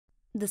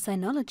The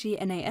Synology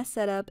NAS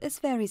setup is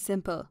very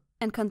simple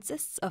and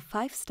consists of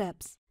 5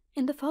 steps.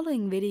 In the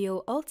following video,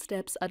 all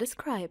steps are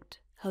described.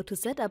 How to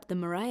set up the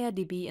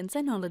MariaDB in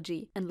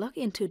Synology and log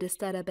into this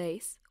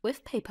database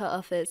with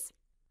PaperOffice.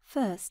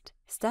 First,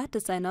 start the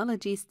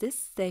Synology's Disk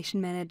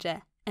Station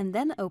Manager and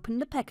then open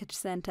the Package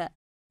Center.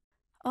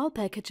 All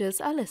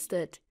packages are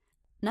listed.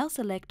 Now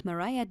select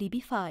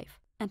MariaDB 5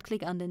 and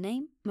click on the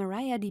name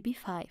MariaDB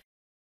 5.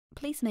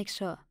 Please make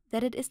sure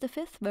that it is the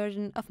 5th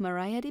version of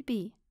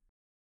MariaDB.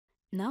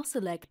 Now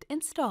select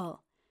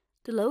Install.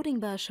 The loading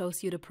bar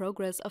shows you the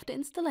progress of the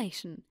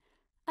installation.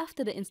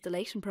 After the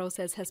installation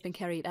process has been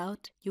carried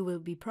out, you will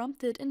be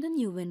prompted in the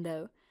new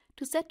window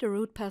to set the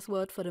root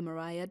password for the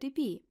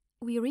MariaDB.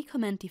 We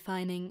recommend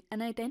defining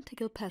an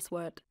identical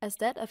password as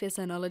that of your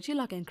Synology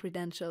login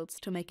credentials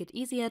to make it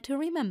easier to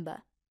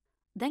remember.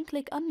 Then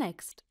click on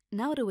Next.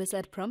 Now the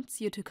wizard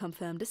prompts you to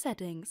confirm the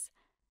settings.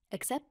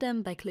 Accept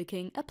them by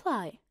clicking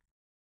Apply.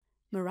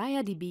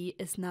 MariaDB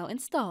is now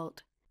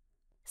installed.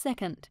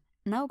 Second,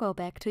 now go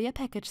back to your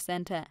Package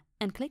Center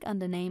and click on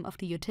the name of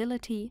the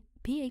utility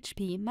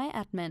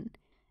phpMyAdmin.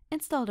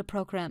 Install the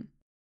program.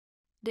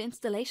 The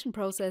installation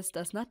process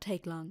does not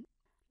take long.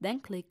 Then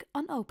click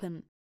on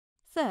Open.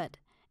 Third,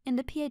 in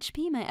the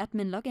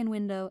phpMyAdmin login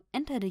window,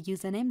 enter the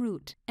username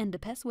root and the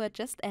password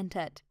just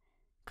entered.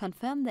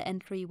 Confirm the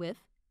entry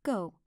with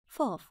Go.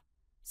 Fourth,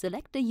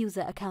 select the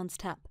User Accounts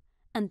tab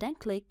and then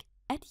click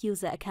Add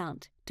User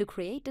Account to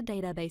create the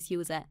database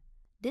user.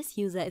 This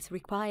user is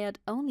required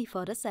only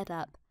for the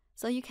setup,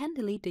 so you can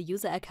delete the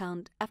user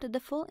account after the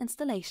full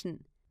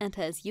installation.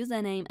 Enter as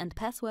username and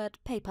password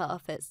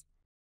PaperOffice.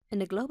 In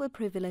the Global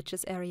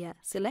Privileges area,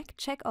 select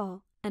Check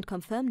All and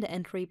confirm the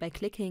entry by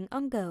clicking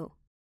on Go.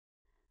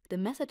 The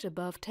message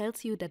above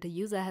tells you that the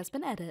user has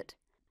been added.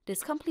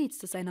 This completes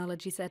the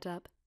Synology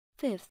setup.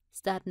 Fifth,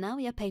 start now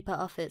your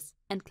PaperOffice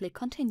and click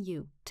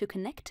Continue to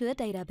connect to a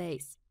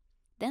database.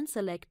 Then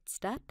select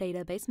Start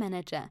Database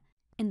Manager.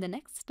 In the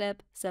next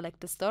step, select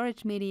the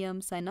storage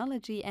medium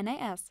Synology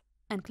NAS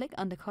and click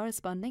on the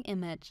corresponding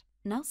image.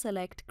 Now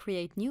select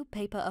Create New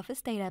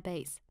PaperOffice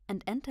Database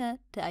and enter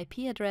the IP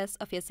address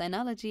of your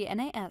Synology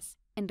NAS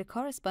in the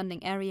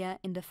corresponding area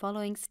in the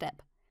following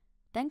step.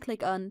 Then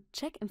click on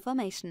Check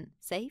Information,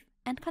 Save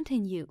and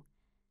Continue.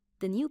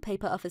 The new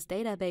PaperOffice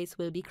database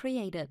will be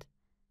created.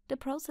 The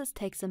process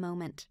takes a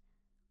moment.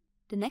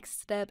 The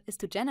next step is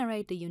to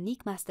generate the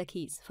unique master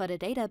keys for the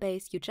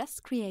database you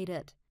just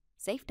created.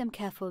 Save them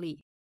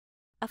carefully.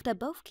 After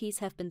both keys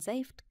have been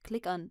saved,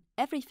 click on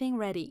Everything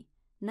Ready.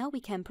 Now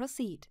we can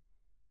proceed.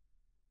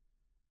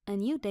 A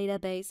new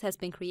database has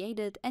been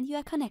created and you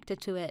are connected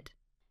to it.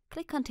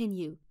 Click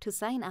Continue to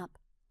sign up.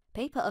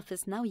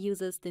 PaperOffice now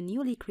uses the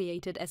newly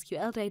created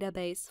SQL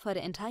database for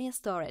the entire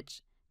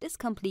storage. This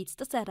completes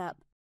the setup.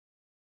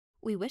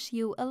 We wish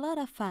you a lot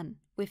of fun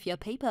with your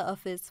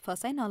PaperOffice for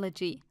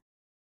Synology.